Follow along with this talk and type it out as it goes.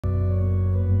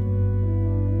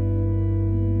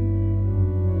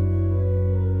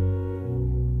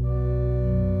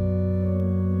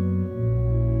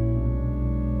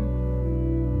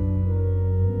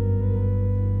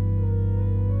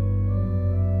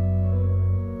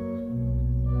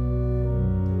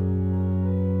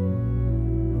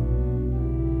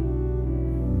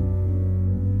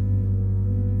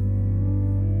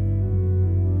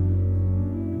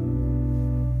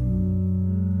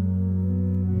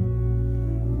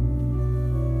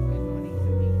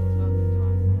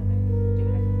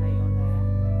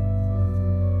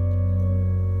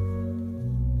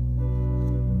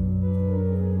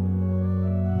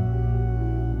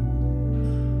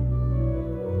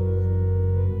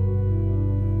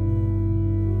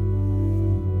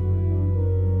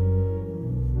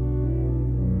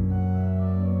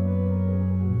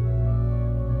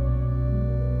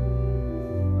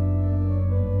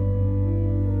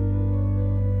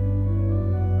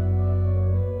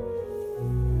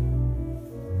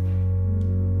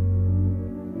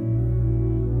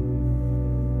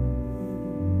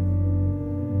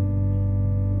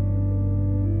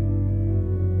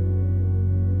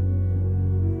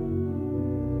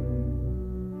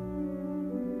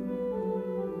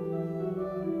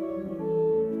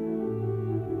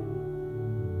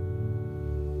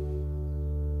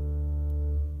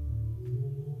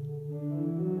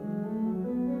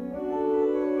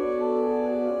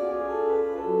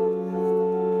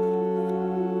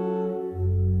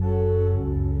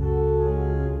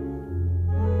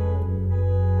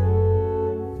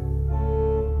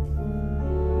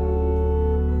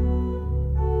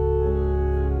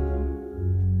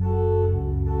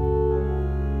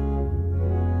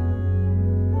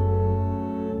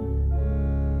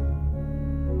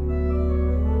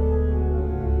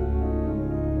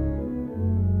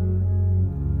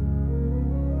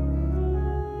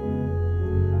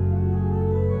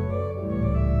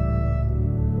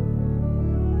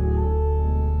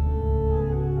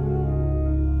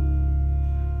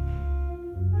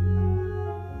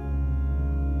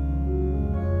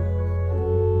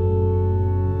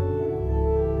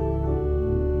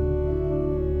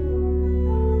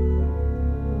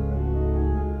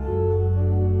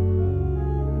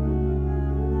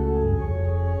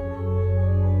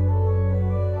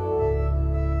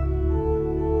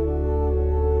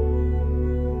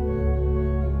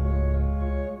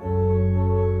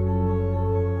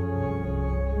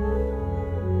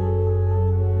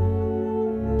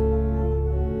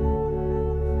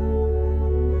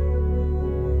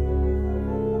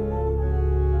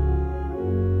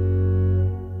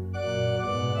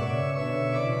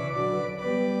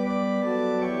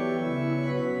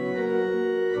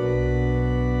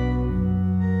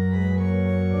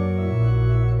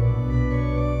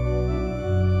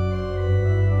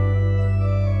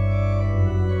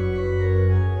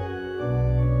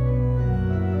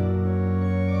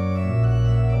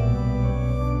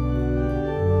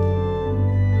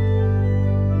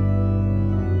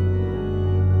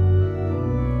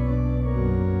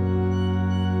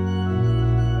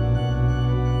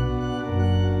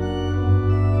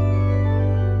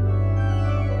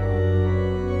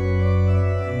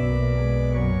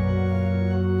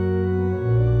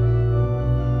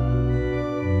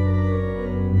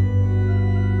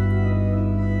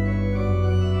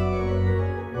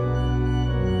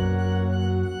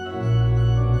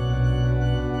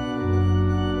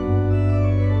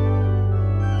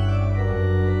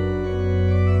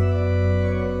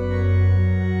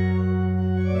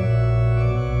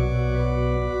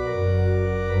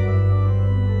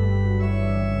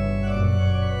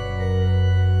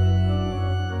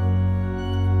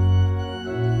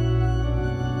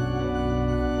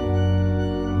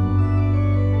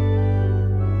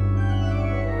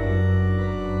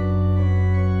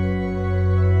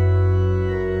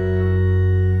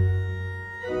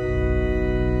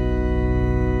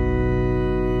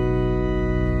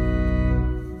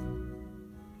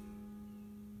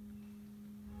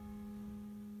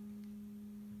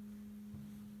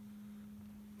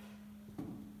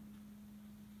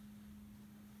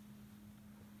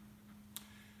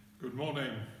Good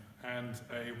morning and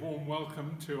a warm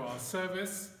welcome to our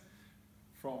service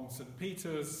from St.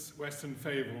 Peter's, Weston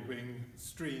Favell, being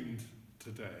streamed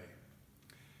today.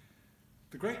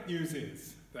 The great news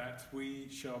is that we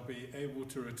shall be able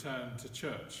to return to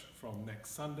church from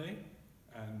next Sunday,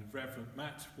 and Reverend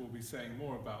Matt will be saying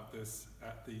more about this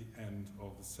at the end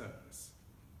of the service.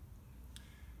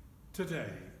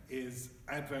 Today is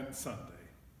Advent Sunday,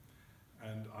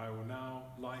 and I will now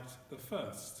light the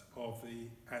first of the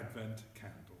Advent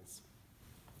candles.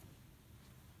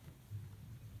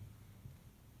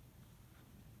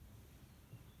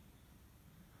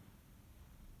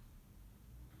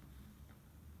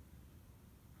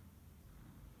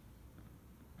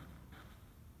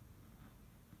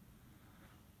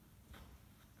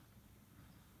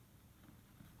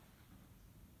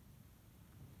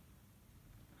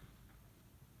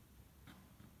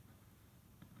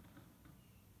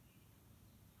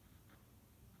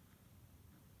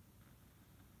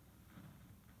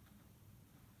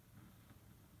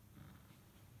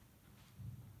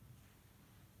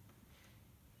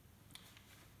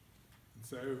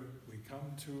 So we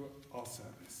come to our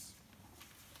service.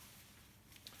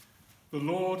 The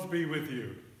Lord be with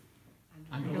you.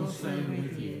 And also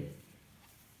with you.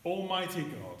 Almighty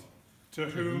God, to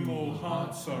whom all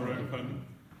hearts are open,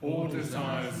 all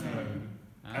desires known,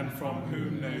 and from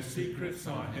whom no secrets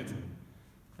are hidden,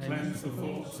 cleanse the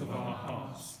thoughts of our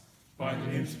hearts by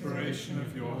the inspiration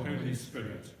of your Holy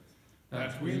Spirit,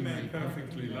 that we may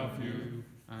perfectly love you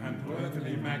and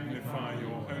worthily magnify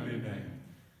your holy name.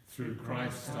 Through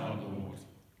Christ our Lord.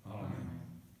 Amen.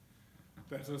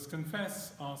 Let us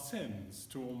confess our sins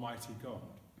to Almighty God.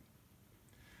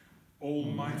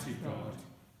 Almighty God,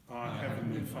 our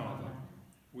Heavenly Father,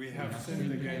 we have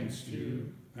sinned against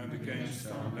you and against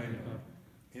our neighbour,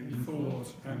 in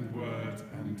thought and word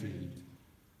and deed,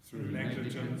 through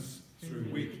negligence, through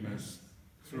weakness,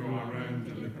 through our own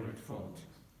deliberate fault.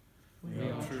 We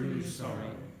are truly sorry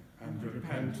and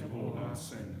repent of all our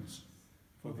sins.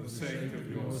 For the sake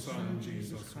of your Son,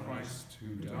 Jesus Christ,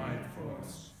 who died for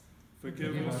us,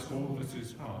 forgive us all that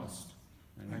is past,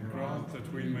 and grant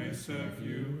that we may serve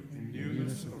you in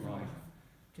newness of life,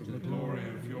 to the glory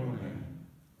of your name.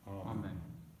 Amen.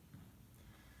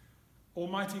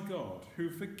 Almighty God, who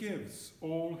forgives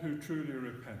all who truly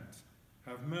repent,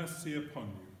 have mercy upon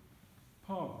you,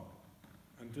 pardon,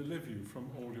 and deliver you from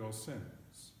all your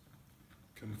sins.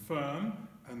 Confirm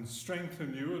and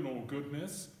strengthen you in all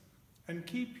goodness, and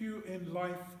keep you in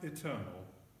life eternal,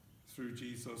 through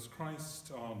Jesus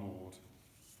Christ our Lord.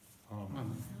 Amen.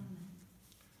 Amen.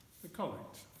 The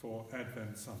Collect for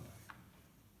Advent Sunday.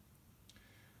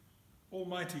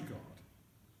 Almighty God,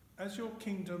 as your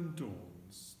kingdom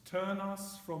dawns, turn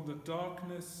us from the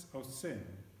darkness of sin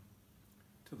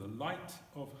to the light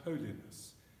of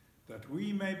holiness, that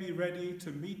we may be ready to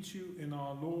meet you in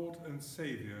our Lord and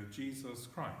Saviour, Jesus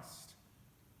Christ.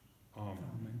 Amen.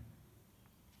 Amen.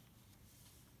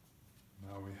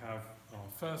 Now we have our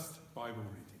first Bible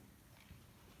reading.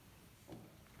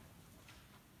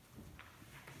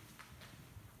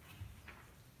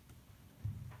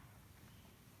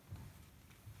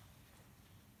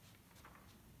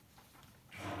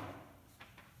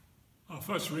 Our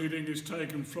first reading is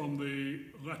taken from the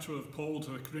letter of Paul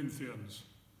to the Corinthians,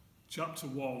 chapter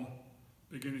 1,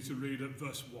 beginning to read at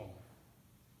verse 1.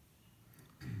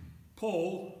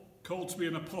 Paul, called to be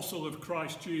an apostle of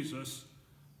Christ Jesus,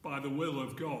 by the will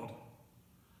of God,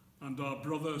 and our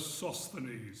brother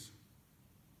Sosthenes,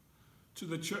 to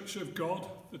the church of God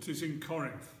that is in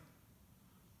Corinth,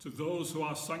 to those who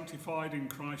are sanctified in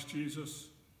Christ Jesus,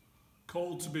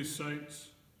 called to be saints,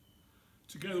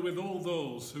 together with all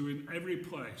those who in every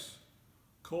place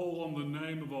call on the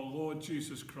name of our Lord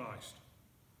Jesus Christ,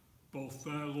 both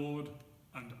their Lord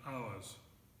and ours.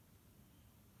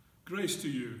 Grace to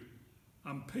you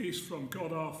and peace from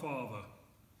God our Father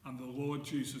and the Lord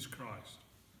Jesus Christ.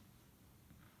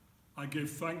 I give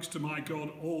thanks to my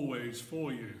God always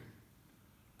for you,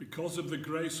 because of the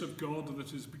grace of God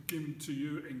that is given to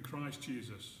you in Christ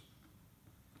Jesus.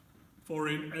 For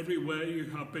in every way you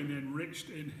have been enriched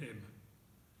in him,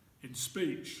 in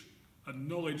speech and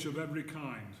knowledge of every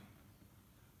kind,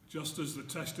 just as the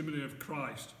testimony of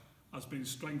Christ has been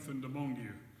strengthened among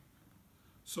you,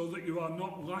 so that you are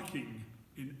not lacking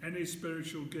in any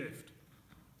spiritual gift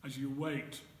as you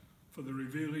wait for the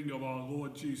revealing of our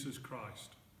Lord Jesus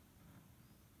Christ.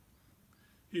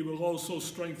 He will also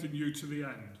strengthen you to the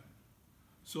end,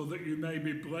 so that you may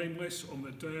be blameless on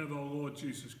the day of our Lord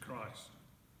Jesus Christ.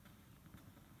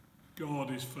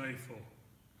 God is faithful.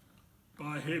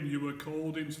 By him you were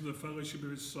called into the fellowship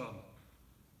of his Son,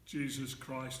 Jesus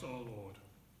Christ our Lord.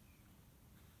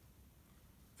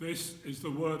 This is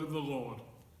the word of the Lord.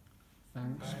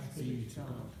 Thanks be to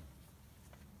God.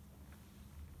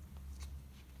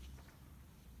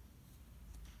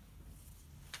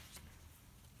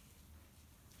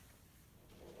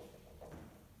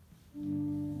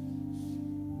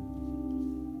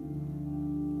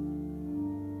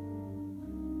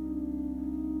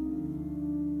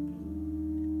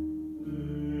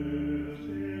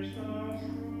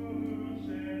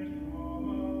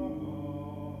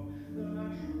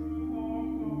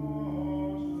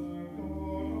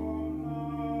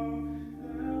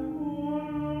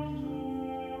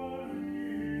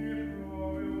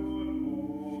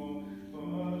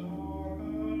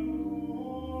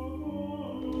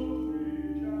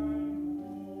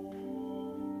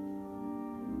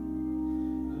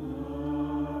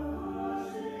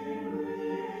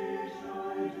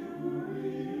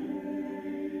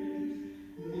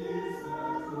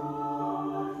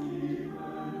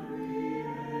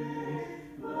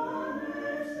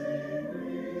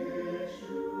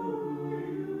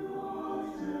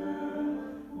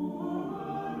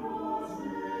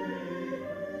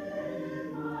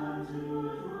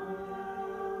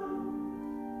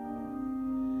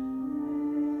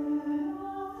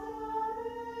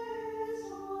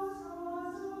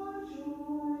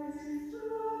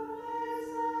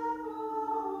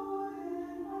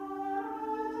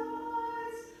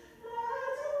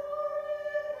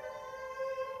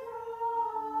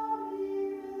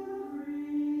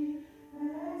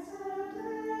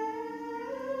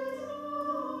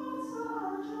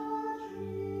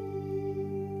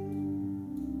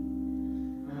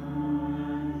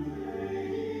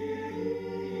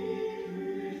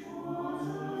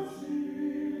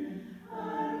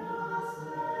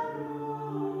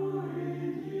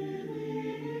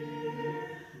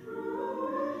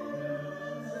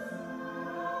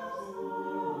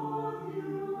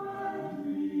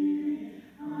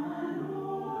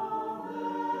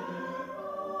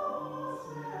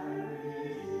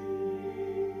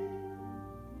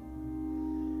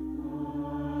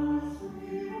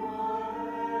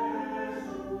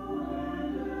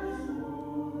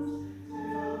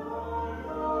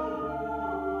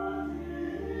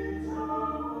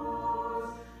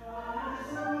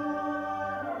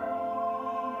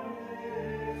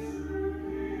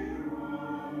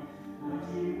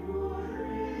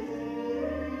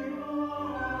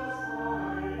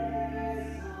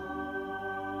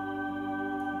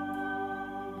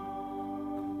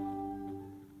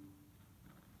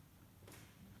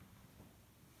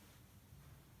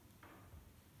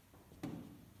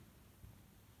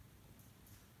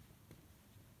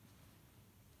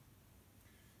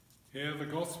 Hear the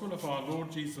gospel of our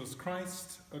Lord Jesus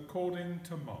Christ according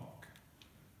to Mark.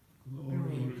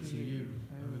 Glory to you,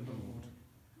 O Lord.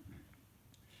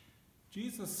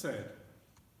 Jesus said,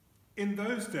 "In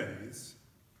those days,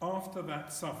 after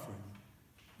that suffering,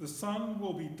 the sun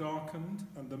will be darkened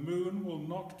and the moon will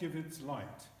not give its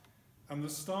light, and the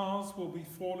stars will be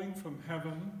falling from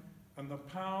heaven and the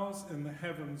powers in the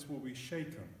heavens will be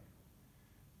shaken.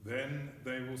 Then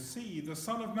they will see the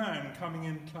Son of Man coming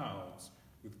in clouds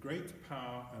with great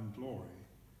power and glory.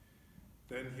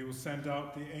 Then he will send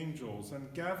out the angels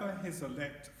and gather his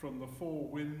elect from the four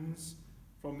winds,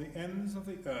 from the ends of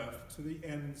the earth to the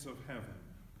ends of heaven.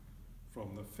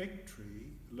 From the fig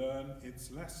tree, learn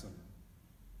its lesson.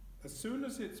 As soon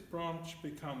as its branch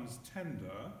becomes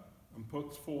tender and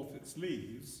puts forth its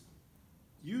leaves,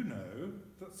 you know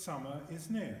that summer is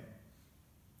near.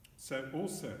 So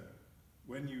also,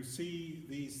 when you see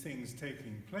these things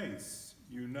taking place,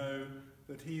 you know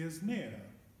that he is near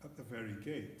at the very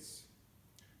gates.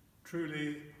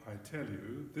 Truly, I tell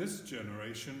you, this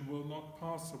generation will not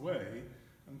pass away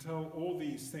until all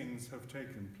these things have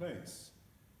taken place.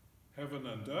 Heaven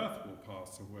and earth will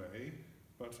pass away,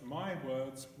 but my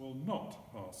words will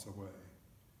not pass away.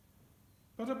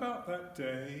 But about that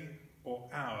day or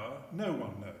hour no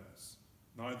one knows,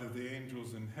 neither the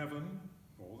angels in heaven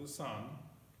nor the Son,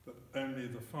 but only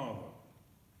the Father.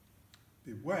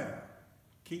 Beware,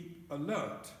 keep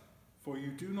alert, for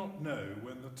you do not know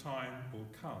when the time will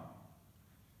come.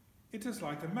 It is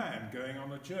like a man going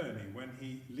on a journey when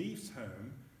he leaves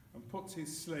home and puts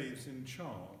his slaves in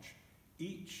charge,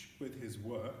 each with his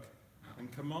work,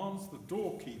 and commands the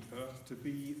doorkeeper to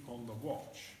be on the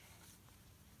watch.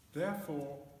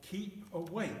 Therefore, keep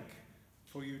awake,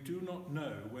 for you do not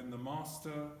know when the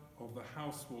master of the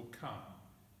house will come,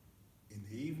 in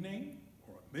the evening,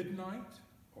 or at midnight,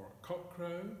 or at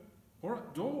cockcrow, or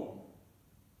at dawn,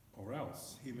 or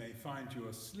else he may find you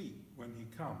asleep when he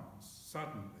comes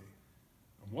suddenly.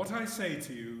 And what I say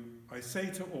to you, I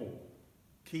say to all,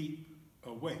 keep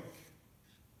awake.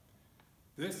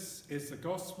 This is the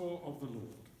gospel of the Lord.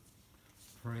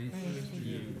 Praise to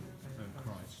you, O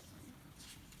Christ.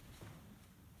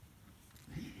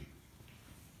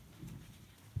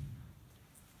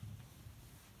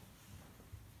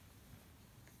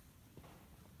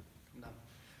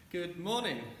 Good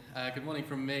morning. Good morning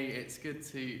from me. It's good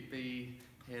to be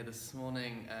here this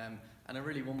morning, and a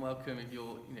really warm welcome if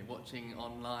you're watching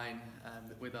online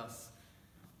with us.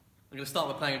 I'm going to start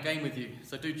by playing a game with you,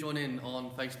 so do join in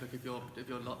on Facebook if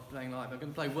you're not playing live. I'm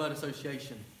going to play word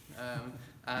association,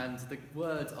 and the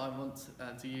word I want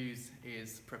to use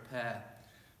is prepare.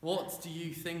 What do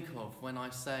you think of when I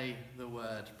say the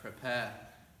word prepare?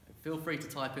 Feel free to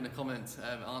type in a comment,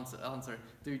 answer.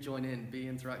 Do join in, be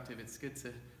interactive. It's good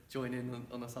to join in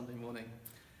on a Sunday morning.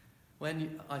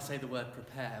 When I say the word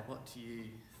prepare, what do you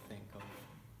think of?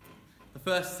 The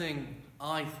first thing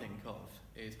I think of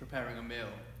is preparing a meal.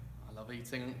 I love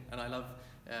eating, and I love,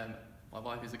 my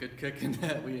wife is a good cook, and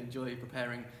we enjoy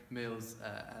preparing meals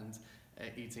and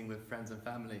eating with friends and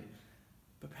family.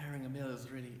 Preparing a meal is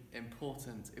really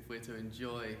important if we're to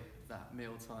enjoy that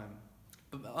mealtime.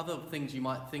 But other things you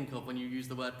might think of when you use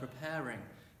the word preparing,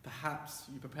 perhaps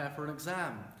you prepare for an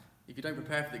exam. If you don't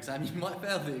prepare for the exam, you might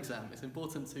fail the exam. It's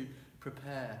important to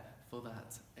prepare for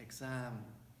that exam.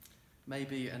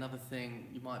 Maybe another thing,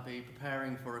 you might be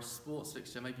preparing for a sports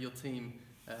fixture. Maybe your team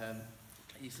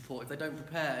you support, if they don't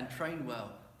prepare and train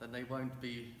well, then they won't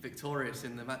be victorious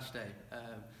in the match day.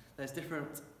 There's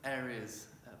different areas,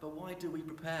 but why do we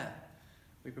prepare?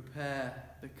 We prepare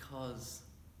because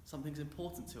something's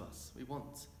important to us. We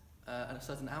want a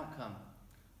certain outcome.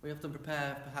 We often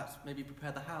maybe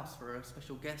prepare the house for a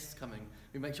special guest coming.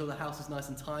 We make sure the house is nice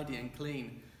and tidy and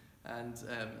clean, and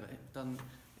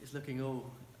it's looking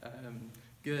all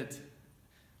good,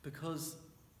 because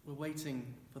we're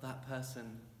waiting for that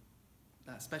person,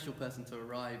 that special person, to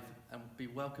arrive and be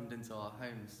welcomed into our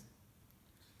homes.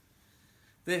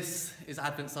 This is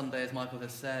Advent Sunday, as Michael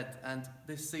has said, and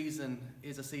this season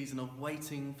is a season of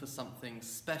waiting for something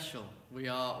special. We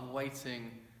are waiting,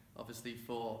 obviously,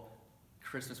 for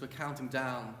Christmas. We're counting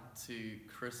down to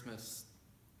Christmas,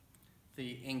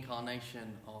 the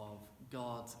incarnation of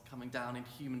God coming down in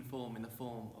human form, in the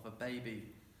form of a baby.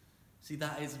 See,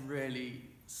 that is really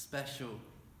special.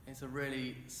 It's a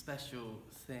really special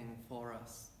thing for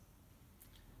us.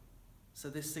 So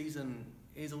this season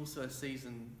is also a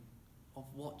season of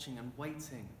watching and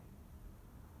waiting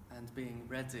and being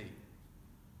ready.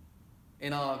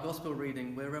 In our gospel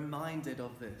reading, we're reminded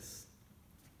of this.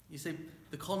 You see,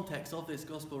 the context of this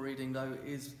gospel reading, though,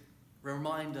 is a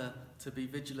reminder to be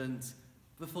vigilant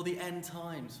before the end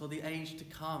times, for the age to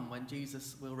come when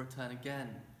Jesus will return again.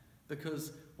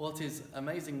 Because what is an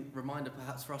amazing reminder,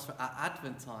 perhaps for us at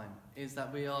Advent time, is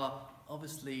that we are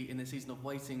obviously in the season of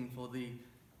waiting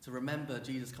to remember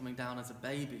Jesus coming down as a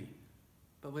baby.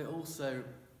 But we're also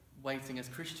waiting as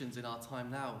Christians in our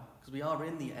time now, because we are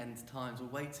in the end times. We're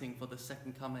waiting for the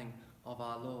second coming of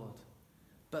our Lord.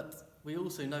 But we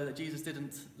also know that Jesus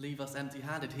didn't leave us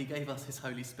empty-handed. He gave us his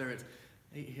Holy Spirit.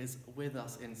 He is with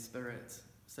us in spirit.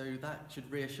 So that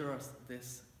should reassure us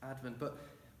this Advent. But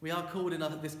we are called in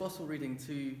this gospel reading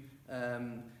to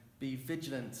be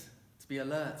vigilant, to be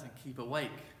alert and keep awake.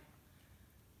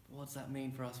 But what does that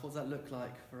mean for us? What does that look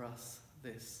like for us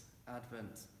this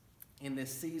Advent, in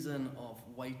this season of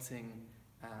waiting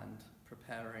and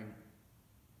preparing?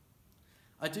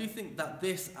 I do think that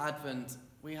this Advent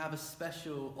we have a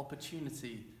special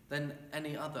opportunity than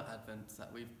any other Advent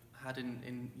that we've had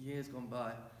in years gone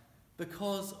by,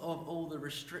 because of all the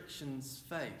restrictions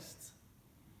faced.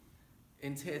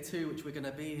 In Tier 2, which we're going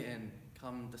to be in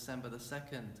come December the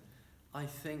 2nd, I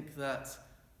think that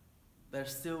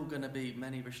there's still going to be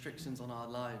many restrictions on our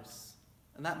lives,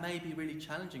 and that may be really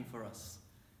challenging for us.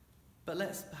 But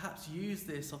let's perhaps use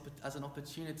this as an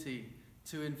opportunity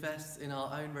to invest in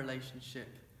our own relationship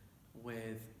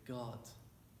with God.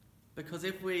 Because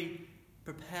if we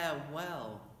prepare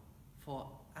well for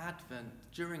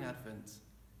Advent, during Advent,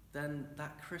 then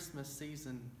that Christmas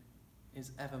season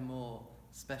is ever more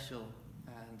special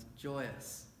and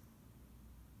joyous.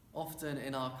 Often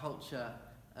in our culture,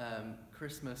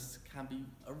 Christmas can be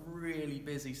a really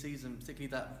busy season, particularly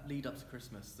that lead up to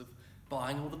Christmas, of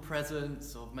buying all the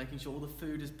presents, of making sure all the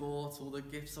food is bought, all the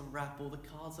gifts are wrapped, all the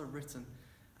cards are written.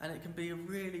 And it can be a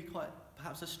really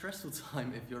perhaps a stressful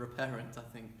time if you're a parent, I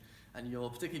think. And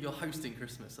particularly if you're hosting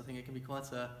Christmas, I think it can be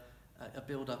quite a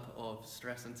build-up of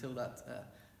stress until that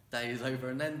day is over.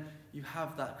 And then you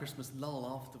have that Christmas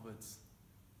lull afterwards.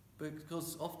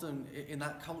 Because often in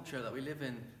that culture that we live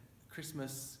in,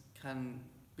 Christmas can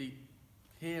be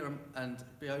here and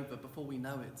be over before we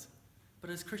know it. But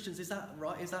as Christians, is that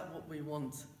right? Is that what we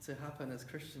want to happen as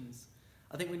Christians?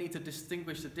 I think we need to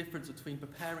distinguish the difference between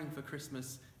preparing for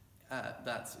Christmas,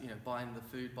 that's, buying the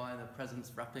food, buying the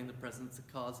presents, wrapping the presents,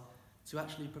 the cards, to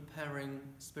actually preparing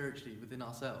spiritually within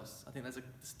ourselves. I think there's a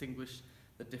distinguish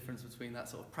the difference between that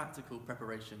sort of practical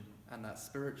preparation and that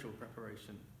spiritual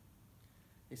preparation.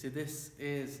 You see, this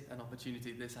is an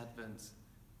opportunity, this Advent,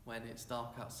 when it's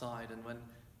dark outside and when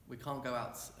we can't go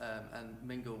out and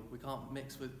mingle. We can't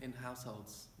mix in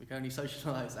households. We can only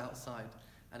socialise outside,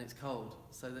 and it's cold.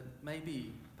 So that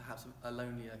maybe perhaps a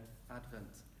lonelier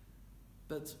Advent.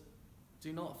 But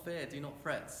do not fear, do not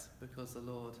fret, because the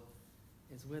Lord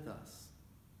is with us.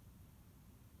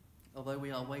 Although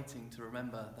we are waiting to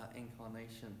remember that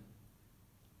incarnation.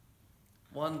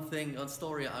 One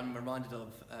story I'm reminded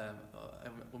of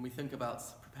when we think about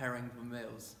preparing for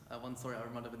meals, one story I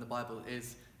remember of in the Bible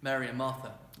is Mary and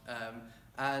Martha.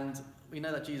 And we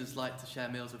know that Jesus liked to share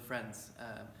meals with friends.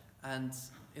 And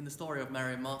in the story of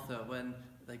Mary and Martha, when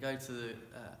they go to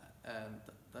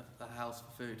the house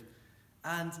for food,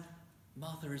 and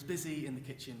Martha is busy in the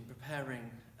kitchen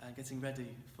preparing and getting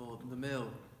ready for the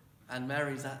meal, and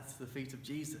Mary's at the feet of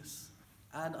Jesus.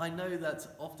 And I know that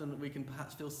often we can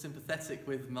perhaps feel sympathetic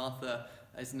with Martha,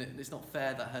 isn't it? It's not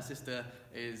fair that her sister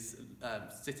is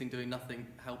sitting doing nothing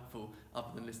helpful other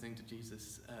than listening to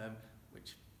Jesus,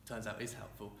 which turns out is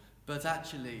helpful. But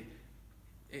actually,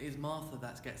 it is Martha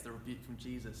that gets the rebuke from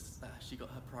Jesus, that she got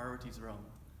her priorities wrong.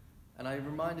 And I'm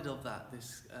reminded of that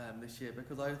this year,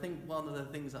 because I think one of the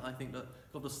things that I think that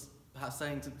God was perhaps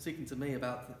speaking to me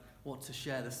about what to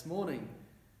share this morning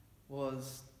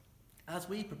was, as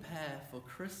we prepare for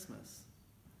Christmas,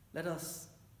 let us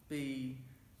be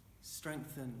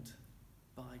strengthened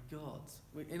by God.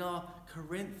 In our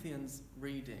Corinthians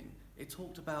reading, it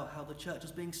talked about how the church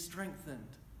was being strengthened.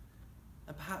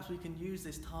 And perhaps we can use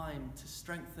this time to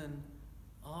strengthen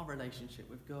our relationship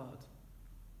with God.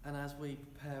 And as we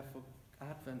prepare for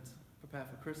Advent, prepare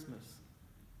for Christmas,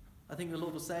 I think the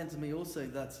Lord was saying to me also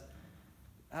that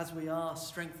as we are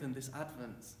strengthened this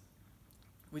Advent,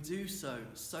 we do so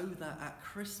that at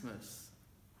Christmas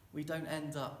we don't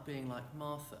end up being like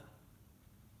Martha.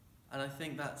 And I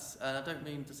think and I don't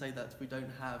mean to say that we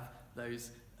don't have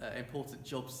those important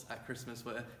jobs at Christmas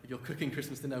where if you're cooking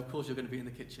Christmas dinner, of course you're going to be in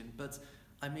the kitchen. But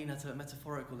I mean at a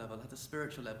metaphorical level, at a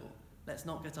spiritual level. Let's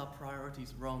not get our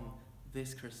priorities wrong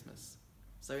this Christmas.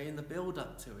 So in the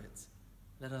build-up to it,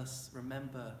 let us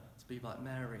remember to be like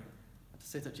Mary and to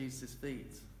sit at Jesus'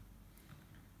 feet.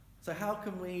 So how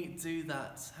can we do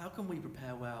that? How can we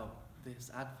prepare well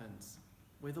this Advent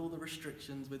with all the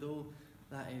restrictions, with all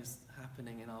that is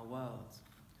happening in our world?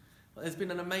 Well, there's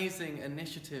been an amazing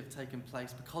initiative taking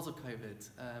place because of COVID.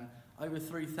 Over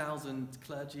 3,000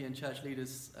 clergy and church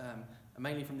leaders,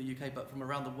 mainly from the UK but from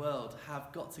around the world,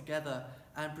 have got together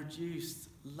and produced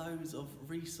loads of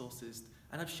resources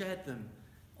and have shared them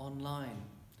online.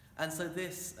 And so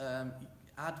this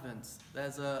Advent,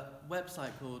 there's a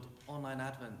website called Online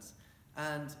Advent,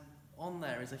 and on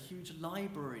there is a huge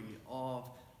library of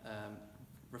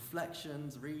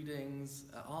reflections, readings,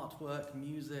 artwork,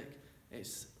 music. It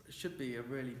should be a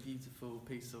really beautiful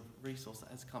piece of resource that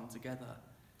has come together.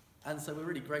 And so we're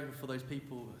really grateful for those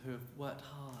people who have worked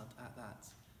hard at that.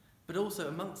 But also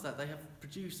amongst that, they have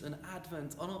produced an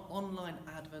online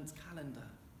Advent calendar.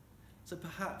 So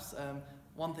perhaps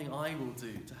one thing I will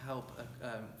do to help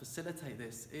facilitate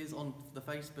this is on the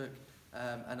Facebook,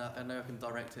 and I know I can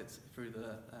direct it through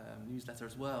the newsletter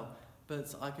as well,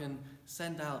 but I can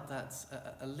send out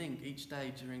a link each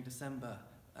day during December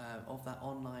of that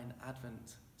online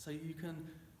Advent. So you can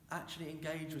actually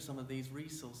engage with some of these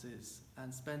resources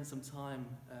and spend some time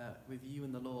with you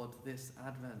and the Lord this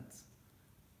Advent.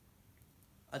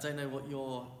 I don't know what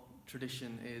your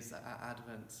tradition is at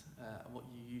Advent, what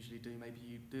you usually do. Maybe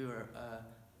you do a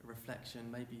reflection,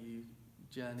 maybe you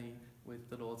journey with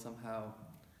the Lord somehow.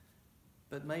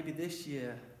 But maybe this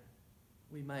year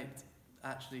we might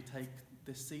actually take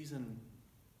this season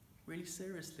really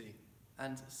seriously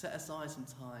and set aside some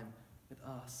time with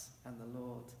us and the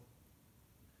Lord.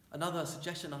 Another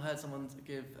suggestion I heard someone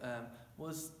give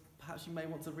was perhaps you may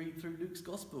want to read through Luke's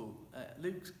Gospel.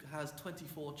 Luke has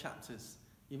 24 chapters.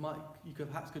 You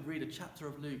could read a chapter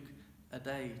of Luke a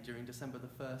day during December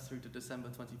the 1st through to December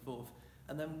 24th.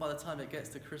 And then by the time it gets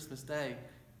to Christmas Day,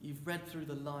 you've read through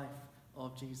the life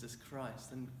of Jesus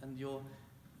Christ. And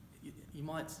you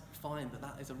might find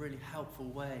that is a really helpful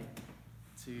way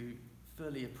to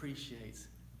fully appreciate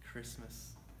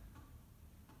Christmas.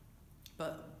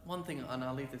 But one thing, and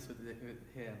I'll leave this with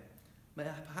here,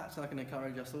 perhaps I can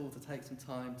encourage us all to take some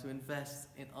time to invest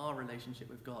in our relationship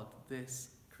with God this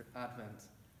Advent.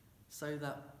 so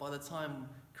that by the time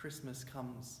Christmas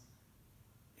comes,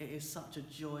 it is such a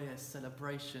joyous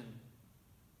celebration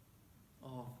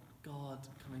of God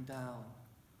coming down,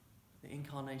 the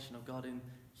incarnation of God in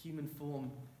human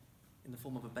form, in the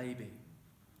form of a baby.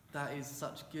 That is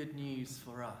such good news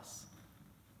for us,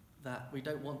 that we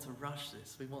don't want to rush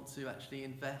this. We want to actually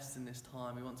invest in this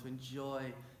time. We want to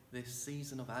enjoy this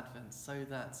season of Advent so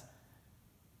that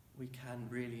we can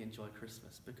really enjoy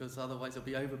Christmas, because otherwise it'll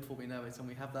be over before we know it, and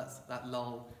we have that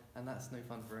lull, and that's no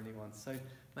fun for anyone. So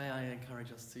may I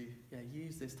encourage us to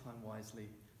use this time wisely,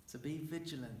 to be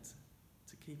vigilant,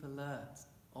 to keep alert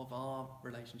of our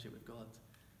relationship with God,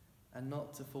 and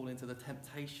not to fall into the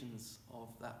temptations of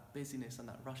that busyness and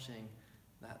that rushing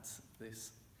that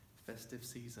this festive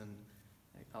season,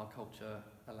 our culture,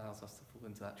 allows us to fall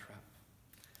into that trap.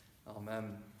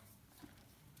 Amen.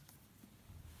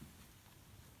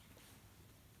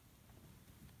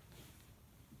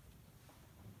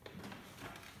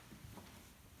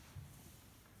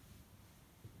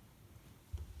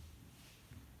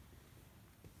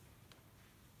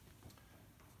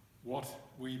 What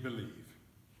we believe.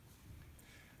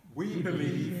 We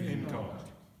believe in God.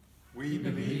 We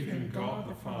believe in God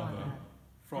the Father,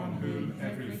 from whom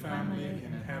every family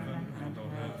in heaven and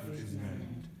on earth is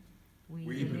named.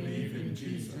 We believe in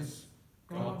Jesus,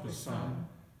 God the Son,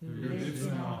 who lives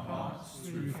in our hearts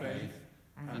through faith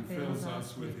and fills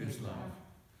us with his love.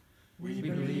 We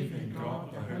believe in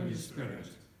God the Holy Spirit,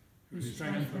 who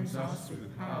strengthens us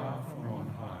with power from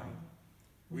on high.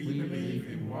 We believe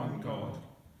in one God,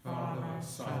 Father,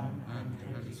 Son,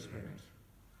 and Holy Spirit.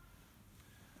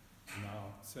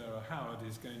 Now, Sarah Howard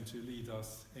is going to lead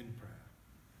us in prayer.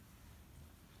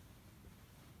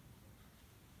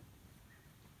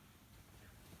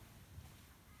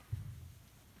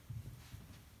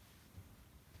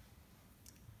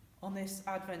 On this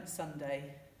Advent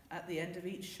Sunday, at the end of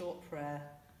each short prayer,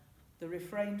 the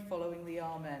refrain following the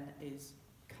Amen is,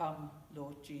 "Come,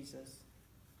 Lord Jesus."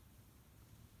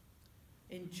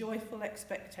 In joyful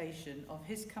expectation of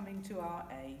his coming to our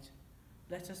aid,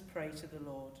 let us pray to the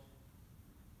Lord.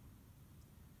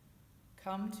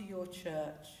 Come to your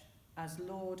church as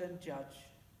Lord and Judge.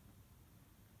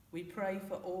 We pray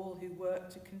for all who work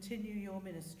to continue your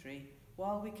ministry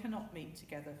while we cannot meet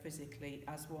together physically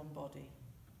as one body.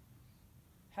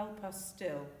 Help us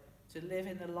still to live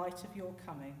in the light of your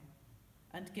coming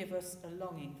and give us a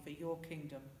longing for your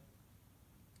kingdom.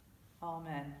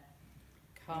 Amen.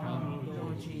 Come,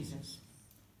 Lord Jesus.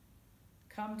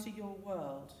 Come to your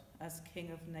world as King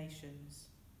of nations.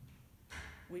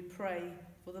 We pray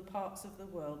for the parts of the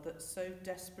world that so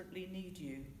desperately need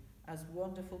you as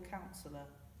wonderful Counselor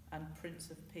and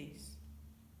Prince of Peace.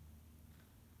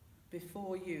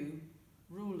 Before you,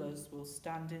 rulers will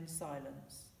stand in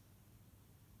silence.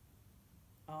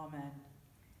 Amen.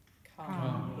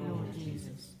 Come, Lord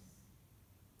Jesus.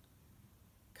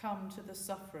 Come to the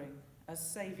suffering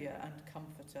as Saviour and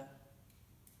Comforter.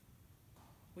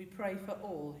 We pray for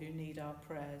all who need our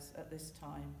prayers at this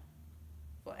time,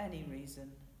 for any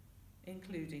reason,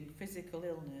 including physical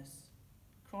illness,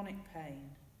 chronic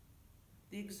pain,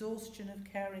 the exhaustion of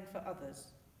caring for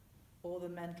others, or the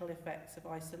mental effects of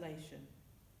isolation.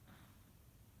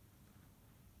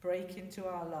 Break into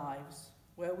our lives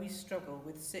where we struggle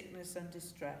with sickness and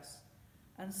distress,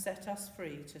 and set us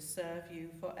free to serve you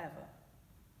forever.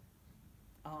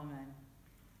 Amen.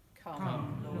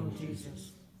 Come, Lord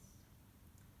Jesus.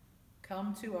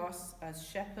 Come to us as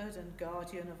shepherd and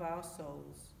guardian of our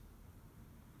souls.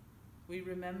 We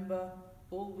remember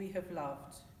all we have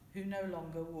loved who no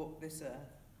longer walk this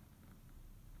earth.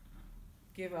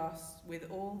 Give us, with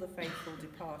all the faithful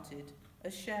departed,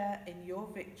 a share in your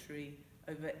victory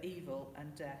over evil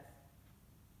and death.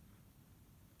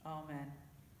 Amen.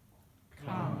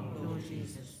 Come, Lord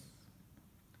Jesus.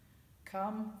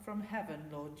 Come from heaven,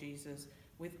 Lord Jesus,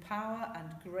 with power and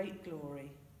great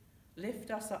glory. Lift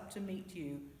us up to meet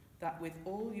you, that with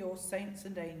all your saints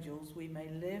and angels we may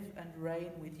live and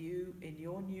reign with you in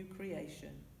your new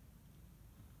creation.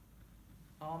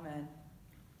 Amen.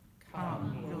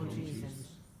 Come, Lord Jesus.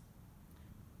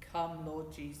 Come,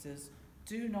 Lord Jesus,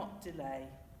 do not delay.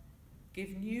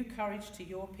 Give new courage to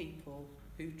your people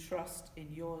who trust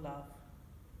in your love.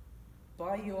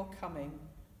 By your coming,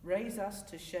 raise us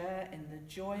to share in the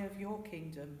joy of your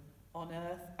kingdom on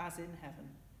earth as in heaven,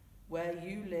 where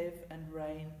you live and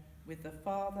reign with the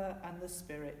Father and the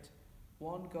Spirit,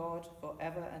 one God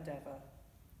forever and ever.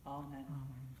 Amen.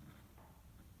 Amen.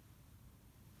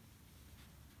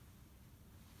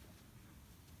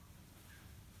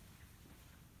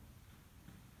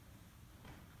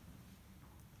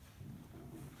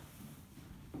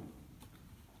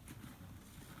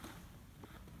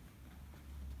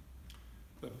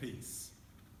 peace.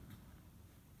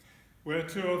 Where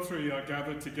two or three are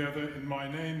gathered together in my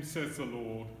name, says the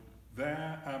Lord,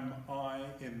 there am I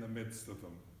in the midst of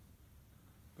them.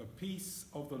 The peace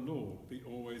of the Lord be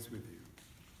always with you.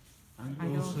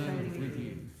 And also with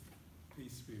you.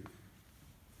 Peace be with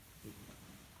you.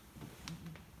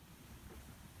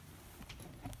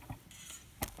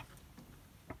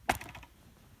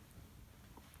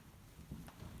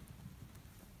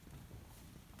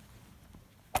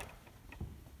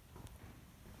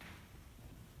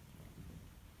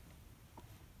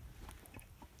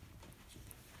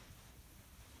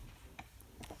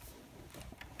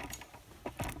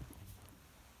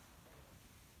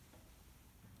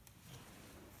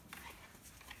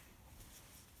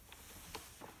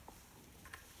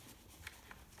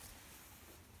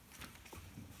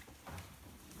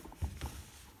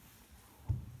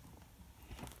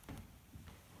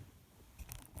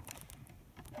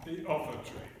 The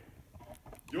offertory.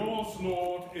 Yours,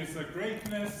 Lord, is the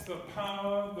greatness, the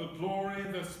power, the glory,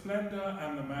 the splendour,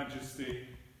 and the majesty,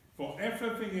 for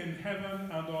everything in heaven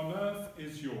and on earth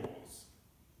is yours.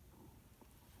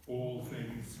 All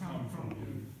things come from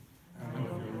you, and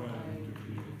of your own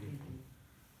do you.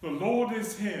 The Lord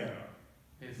is here.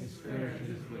 His Spirit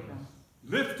is with us.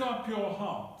 Lift up your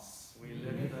hearts. We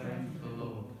lift them to the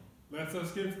Lord. Let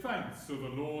us give thanks to the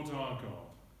Lord our God.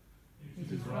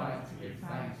 It is right to give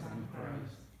thanks and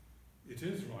praise. It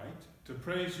is right to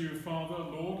praise you, Father,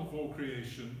 Lord of all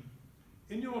creation.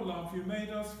 In your love you made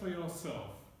us for yourself.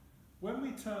 When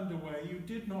we turned away, you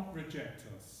did not reject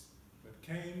us, but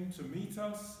came to meet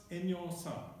us in your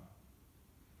Son.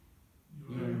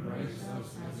 You embrace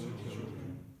us as your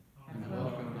children and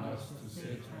welcome us to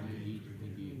sit and eat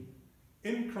with you.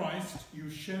 In Christ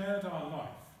you shared our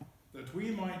life, that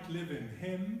we might live in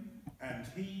him and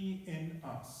he in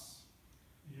us.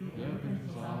 You opened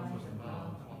his arms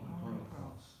above upon the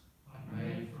cross, and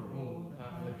made for all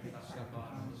perfect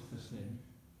sacrifice for sin.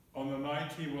 On the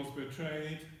night he was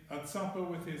betrayed, at supper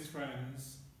with his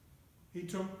friends, he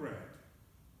took bread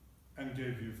and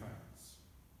gave you thanks.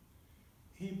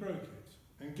 He broke it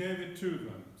and gave it to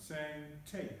them, saying,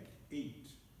 "Take,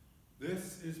 eat.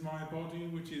 This is my body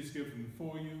which is given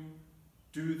for you.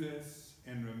 Do this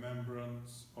in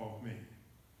remembrance of me."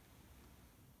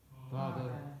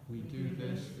 Father, we do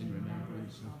this in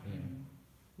remembrance of him.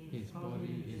 His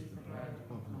body is the bread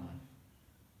of life.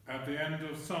 At the end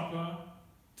of supper,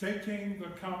 taking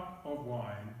the cup of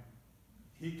wine,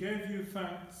 he gave you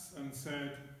thanks and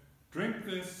said, "Drink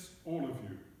this, all of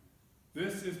you.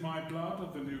 This is my blood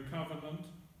of the new covenant,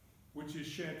 which is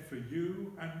shed for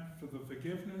you and for the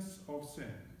forgiveness of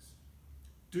sins.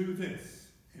 Do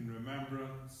this in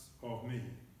remembrance of me."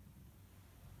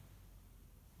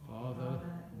 Father,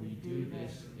 we do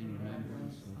this in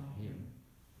remembrance of him.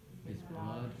 His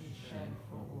blood is shed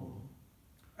for all.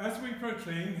 As we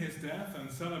proclaim his death and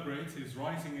celebrate his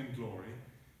rising in glory,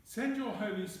 send your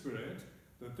Holy Spirit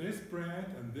that this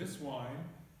bread and this wine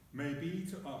may be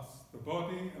to us the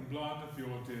body and blood of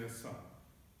your dear Son.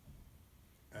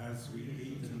 As we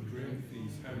eat and drink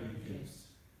these holy gifts,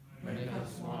 Make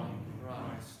us one in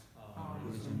Christ, our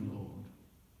risen Lord.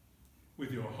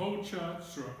 with your whole church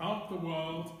throughout the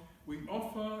world, we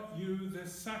offer you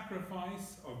this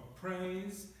sacrifice of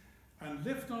praise and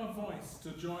lift our voice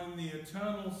to join the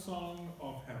eternal song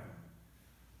of heaven.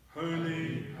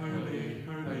 Holy, holy,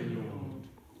 holy Lord,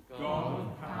 God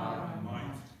of power and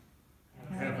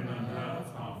might, heaven and earth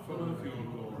are full of your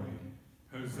glory.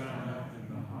 Hosanna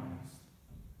in the highest.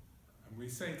 And we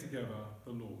say together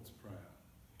the Lord's Prayer.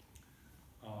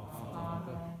 Our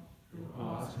Father, who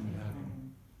art in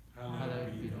heaven,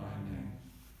 hallowed be thy name.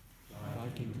 Thy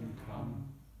kingdom come,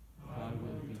 thy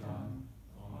will be done,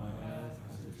 on earth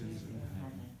as it is in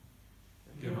heaven.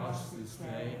 Give us this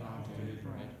day our daily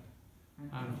bread,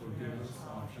 and forgive us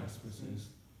our trespasses,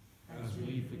 as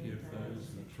we forgive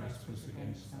those that trespass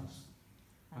against us.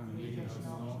 And lead us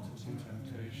not into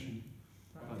temptation,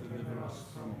 but deliver us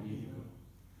from evil.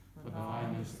 For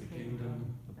thine is the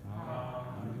kingdom, the power,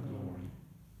 and the glory,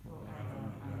 forever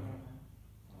and ever.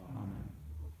 Amen.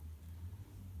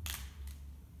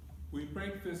 we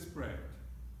break this bread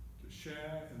to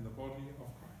share in the body of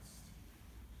Christ.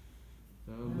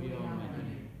 Though we are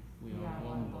many, we are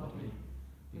one body,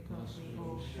 because we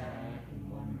all share in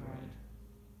one bread.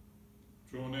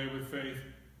 Draw near with faith,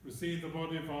 receive the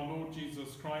body of our Lord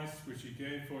Jesus Christ, which he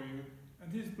gave for you,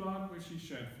 and his blood which he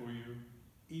shed for you.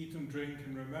 Eat and drink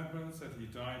in remembrance that he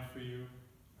died for you,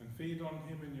 and feed on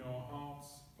him in your hearts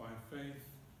by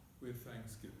faith with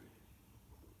thanksgiving.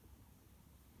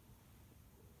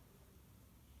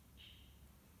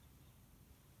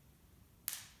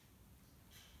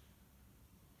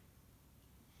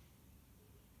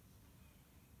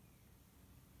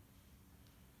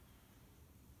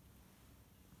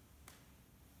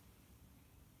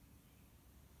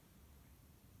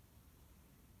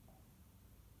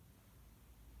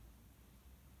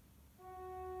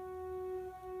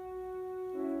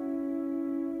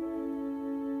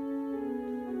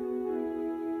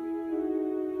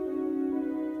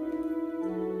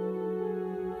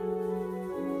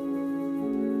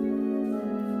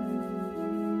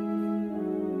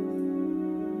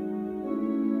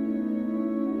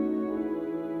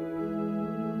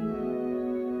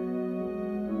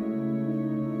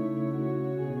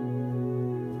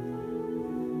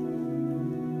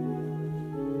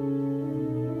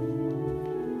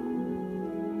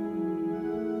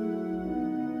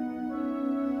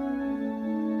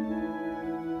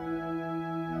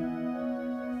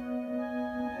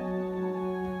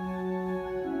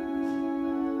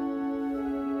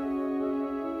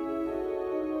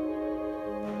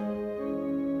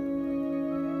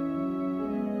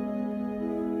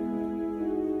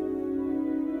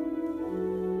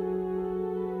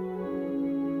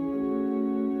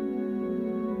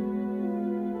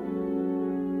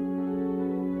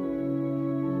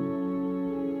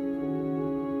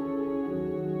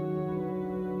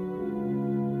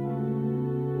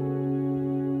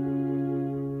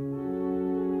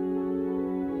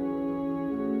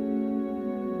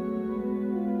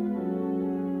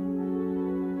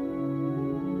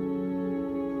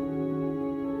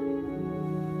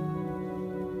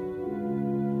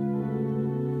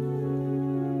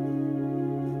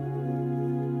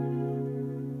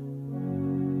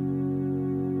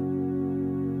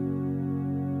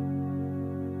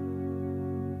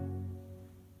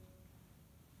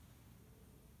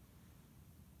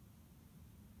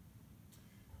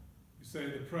 say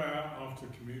the prayer after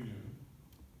communion.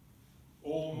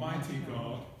 Almighty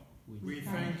God, we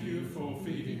thank you for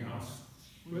feeding us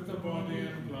with the body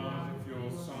and blood of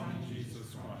your Son,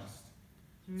 Jesus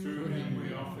Christ. Through him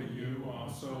we offer you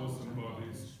our souls and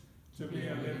bodies to be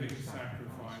a living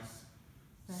sacrifice.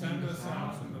 Send us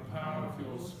out in the power of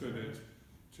your Spirit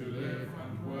to live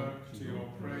and work to your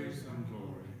praise and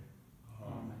glory.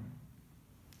 Amen.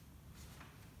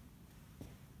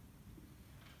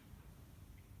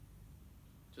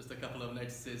 Just a couple of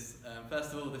notices.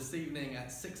 First of all, this evening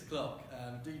at 6 o'clock,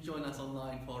 do join us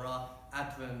online for our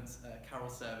Advent Carol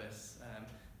service,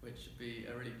 which should be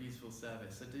a really beautiful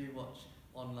service. So do watch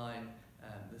online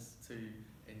this to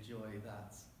enjoy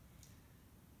that.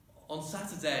 On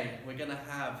Saturday, we're going to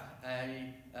have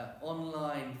an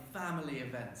online family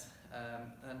event.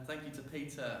 And thank you to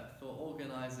Peter for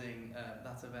organising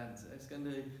that event. It's going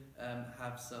to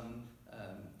have some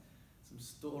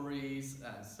stories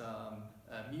and some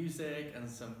music and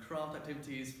some craft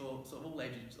activities for sort of all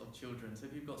ages of children. So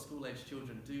if you've got school-aged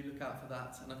children, do look out for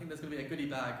that. And I think there's going to be a goodie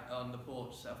bag on the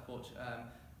porch, south porch,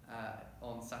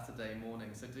 on Saturday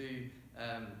morning. So do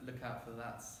look out for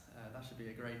that. That should be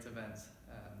a great event.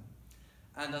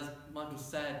 And as Michael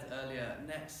said earlier,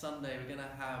 next Sunday we're going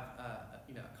to have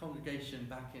a congregation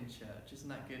back in church. Isn't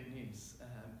that good news?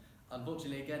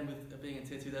 Unfortunately, again, with being in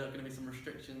Tier 2, there are going to be some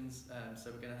restrictions,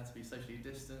 so we're going to have to be socially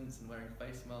distanced and wearing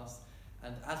face masks.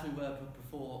 And as we were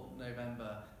before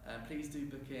November, please do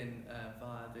book in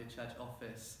via the church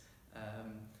office,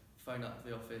 phone up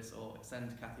the office or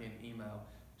send Kathy an email.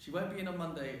 She won't be in on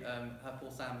Monday. Her poor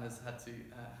Sam has had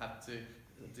to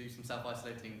do some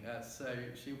self-isolating, so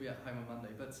she'll be at home on Monday,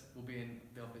 but we'll be in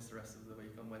the office the rest of the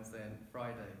week on Wednesday and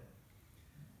Friday.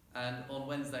 And on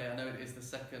Wednesday, I know it is the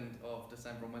 2nd of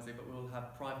December on Wednesday, but we'll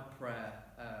have private prayer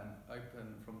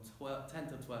open from 10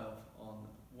 to 12 on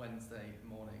Wednesday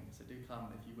morning. So do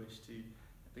come if you wish to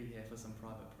be here for some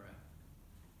private prayer.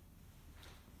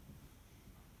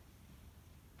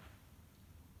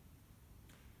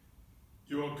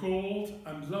 You are called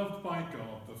and loved by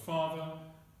God the Father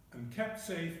and kept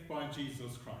safe by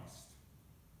Jesus Christ.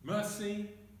 Mercy,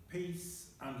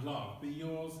 peace and love be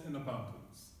yours in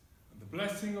abundance. The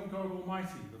blessing of God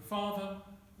Almighty, the Father,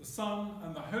 the Son,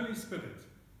 and the Holy Spirit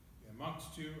be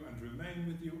amongst you and remain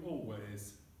with you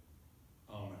always.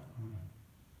 Amen.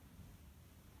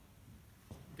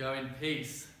 Go in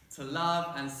peace to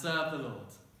love and serve the Lord.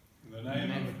 In the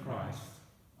name of Christ.